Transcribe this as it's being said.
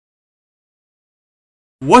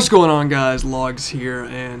What's going on, guys? Logz here,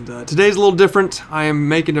 and today's a little different. I am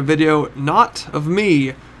making a video not of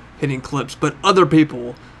me hitting clips, but other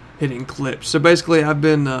people hitting clips. So basically, I've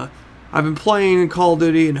been playing Call of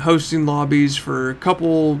Duty and hosting lobbies for a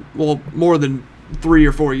couple, well, more than 3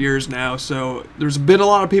 or 4 years now. So there's been a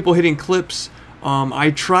lot of people hitting clips.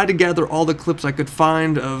 I tried to gather all the clips I could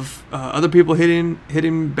find of other people hitting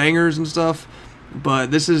bangers and stuff,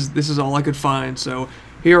 but this is all I could find. So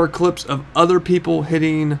here are clips of other people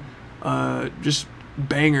hitting just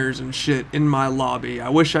bangers and shit in my lobby. I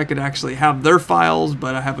wish I could actually have their files,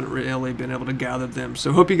 but I haven't really been able to gather them.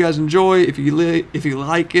 So hope you guys enjoy. If you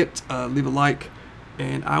like it, leave a like,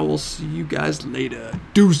 and I will see you guys later.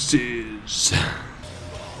 Deuces.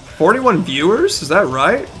 41 viewers? Is that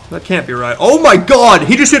right? That can't be right. Oh my god!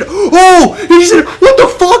 He just hit. Oh! He just hit. What the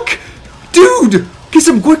fuck? Dude! Get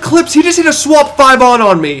some quick clips. He just hit a swap 5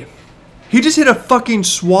 on me. He just hit a fucking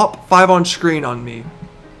swap 5 on screen on me.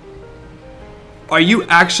 Are you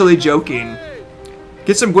actually joking?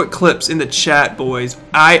 Get some quick clips in the chat, boys.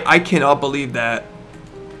 I cannot believe that.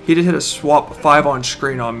 He just hit a swap 5 on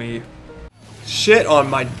screen on me. Shit on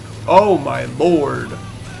my... Oh my lord.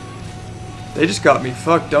 They just got me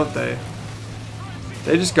fucked, don't they?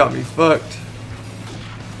 They just got me fucked.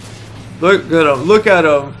 Look at him. Look at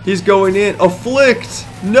him. He's going in. Afflict.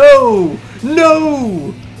 No.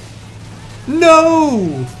 No.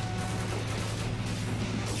 No!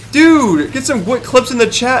 Dude, get some quick clips in the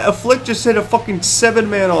chat. Afflict just hit a fucking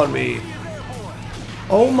 7-man on me.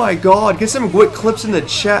 Oh my god, get some quick clips in the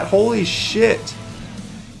chat. Holy shit.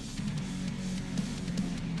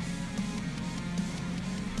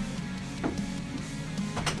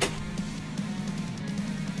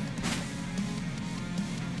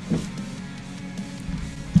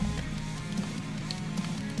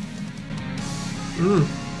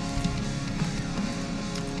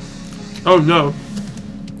 Oh no.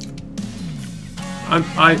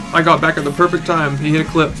 I got back at the perfect time. He hit a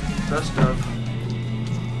clip. Best of.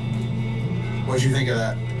 What'd you think of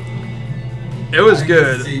that? It was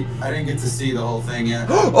good. I didn't get to see the whole thing yet.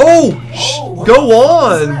 Oh! Go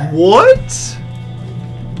on! What?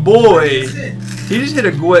 Boy. He just hit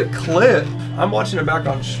a quick clip. I'm watching it back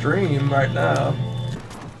on stream right now.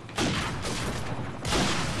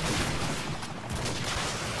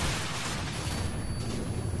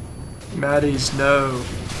 Maddie's no.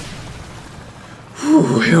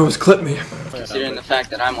 Whew, he almost clipped me. Considering the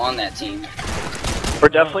fact that I'm on that team. We're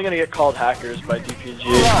definitely gonna get called hackers by DPG.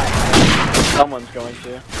 Someone's going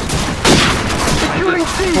to.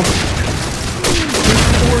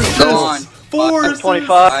 Go on.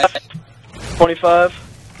 25.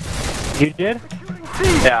 25. You did?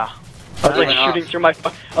 Yeah. I was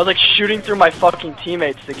like shooting through my fucking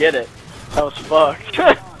teammates to get it. That was fucked.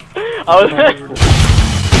 I was.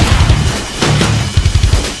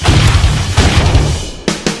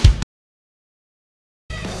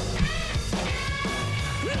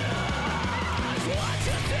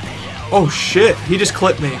 Oh shit, he just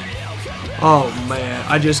clipped me. Oh man,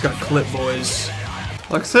 I just got clipped, boys.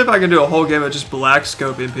 Let's see if I can do a whole game of just black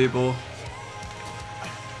scoping people.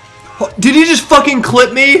 Oh, did he just fucking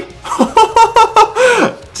clip me?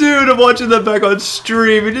 Dude, I'm watching that back on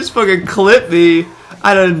stream. He just fucking clipped me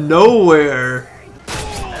out of nowhere.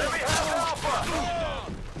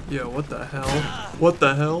 Yo, what the hell? What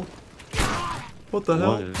the hell? What the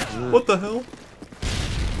hell? What the hell?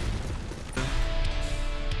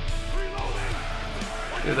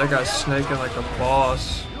 Dude, that guy's snaking like a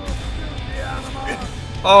boss.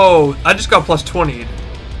 Oh, I just got plus 20'd.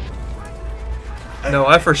 No,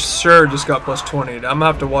 I for sure just got plus 20'd. I'm gonna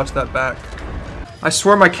have to watch that back. I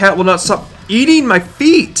swear my cat will not stop eating my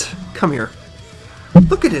feet. Come here.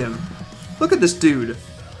 Look at him. Look at this dude.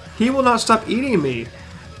 He will not stop eating me.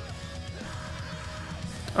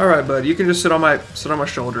 Alright, bud, you can just sit on my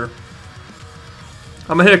shoulder.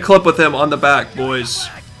 I'm gonna hit a clip with him on the back, boys.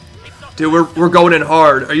 Dude, we're going in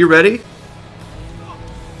hard. Are you ready?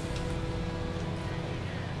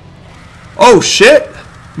 Oh shit!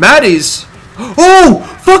 Maddie's! Oh!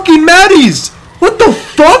 Fucking Maddie's! What the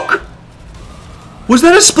fuck? Was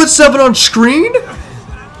that a split 7 on screen?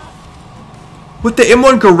 With the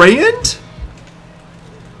M1 Garand?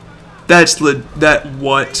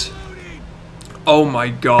 What? Oh my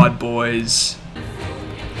god, boys.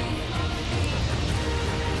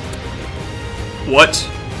 What?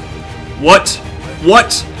 What?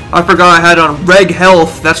 What? I forgot I had on reg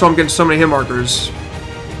health. That's why I'm getting so many hit markers.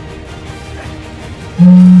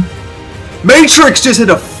 Matrix just hit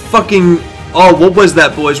a fucking... Oh, what was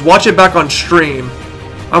that, boys? Watch it back on stream.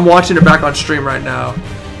 I'm watching it back on stream right now.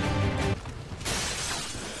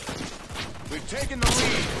 We've taken the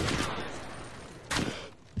lead.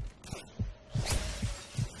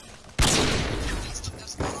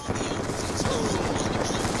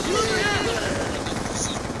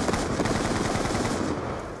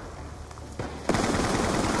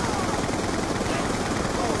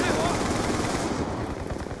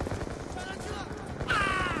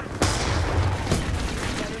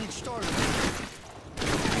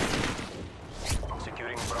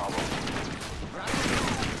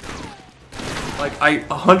 I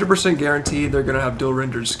 100% guarantee they're gonna have dual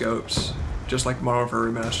rendered scopes, just like Marvel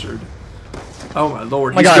Remastered. Oh my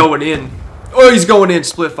lord, he's going in. Oh, he's going in.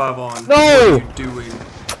 Split 5 on. No! What are you doing?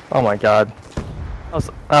 Oh my god.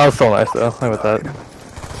 That was so nice though. Look at that.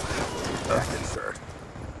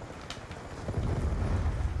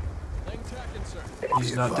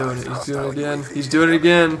 He's not doing it. He's doing it again. He's doing it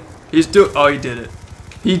again. Oh, he did it.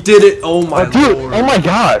 He did it. Oh my lord. Oh my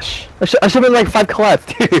gosh. I should have been like 5 collabs,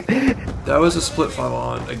 dude. That was a split 5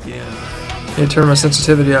 on again. Yeah, turn my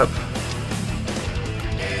sensitivity up.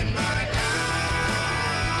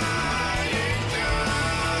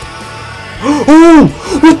 Oh!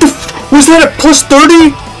 What the f— was that a plus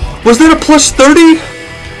 30? Was that a plus 30?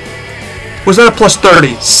 Was that a plus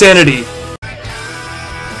 30? Sanity.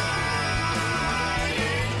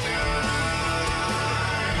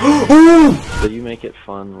 Oh! So you make it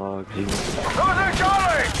fun, Logz.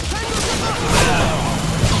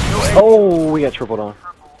 Oh, we got tripled on.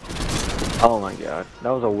 Oh my god, that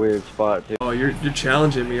was a weird spot too. Oh, you're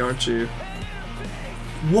challenging me, aren't you?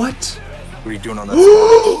 What? What are you doing on that?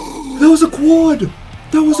 That was a quad!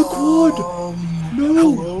 That was a quad! No!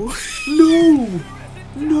 Hello? No!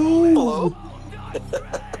 No! Hello?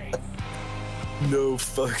 No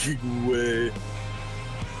fucking way.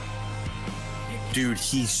 Dude,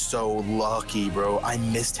 he's so lucky, bro. I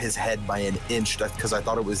missed his head by an inch because I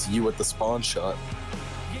thought it was you at the spawn shot.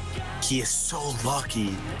 He is so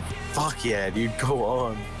lucky. Fuck yeah, dude, go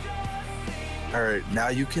on. Alright, now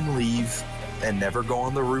you can leave and never go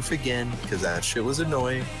on the roof again because that shit was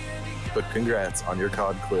annoying. But congrats on your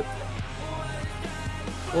COD clip.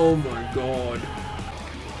 Oh my god.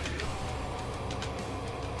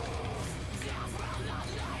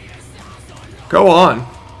 Go on.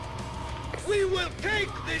 We will take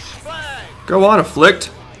this flag. Go on,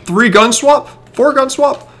 Afflict. 3 gun swap? 4 gun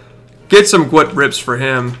swap? Get some Gwit rips for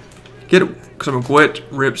him. Get some Gwit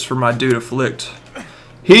rips for my dude Afflict.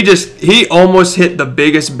 He almost hit the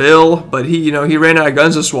biggest bill, but he ran out of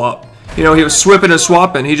guns to swap. He was swipping and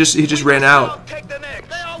swapping. He just ran out.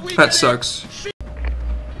 That sucks.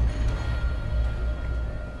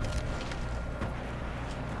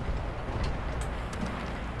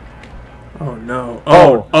 Oh no.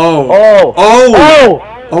 Oh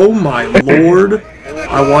my lord.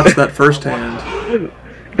 I watched that firsthand.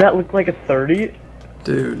 That looked like a 30.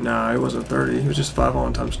 Dude, nah, it wasn't 30. It was just 5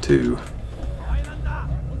 on times 2.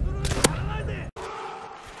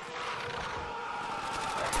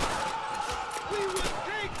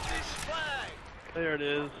 There it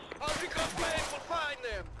is. African flag will find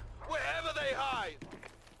them wherever they hide.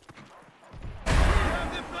 We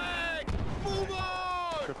have the flag. Move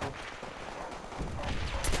on. Triple.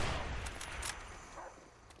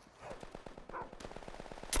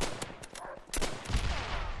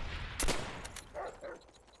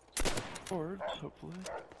 Forwards, hopefully.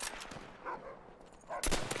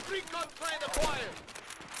 Recon plane acquired.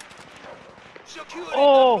 Securing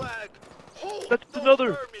Oh! the flag. Hold That's those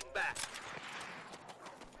another. vermin back.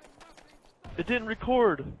 It didn't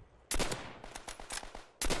record.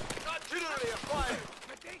 Artillery acquired.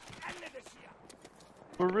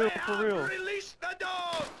 For real, for real. Release the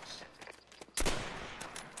dogs.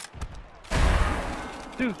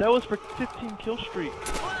 Dude, that was for 15 kill streak.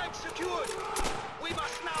 Flag secured. We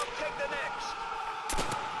must now take the next.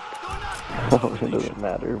 Do not. Oh, it doesn't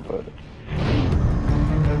matter, but.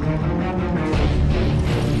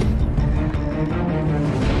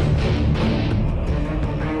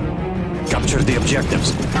 Capture the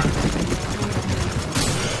objectives.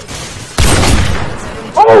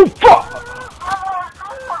 Oh fuck!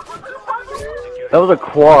 That was a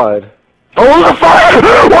quad. Oh, it was a fire!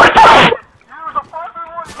 What the?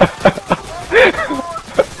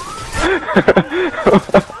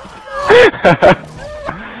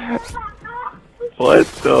 What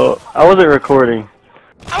the? I wasn't recording.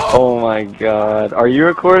 Oh my god. Are you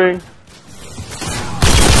recording?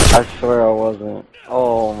 I swear I wasn't.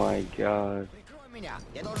 Oh my god.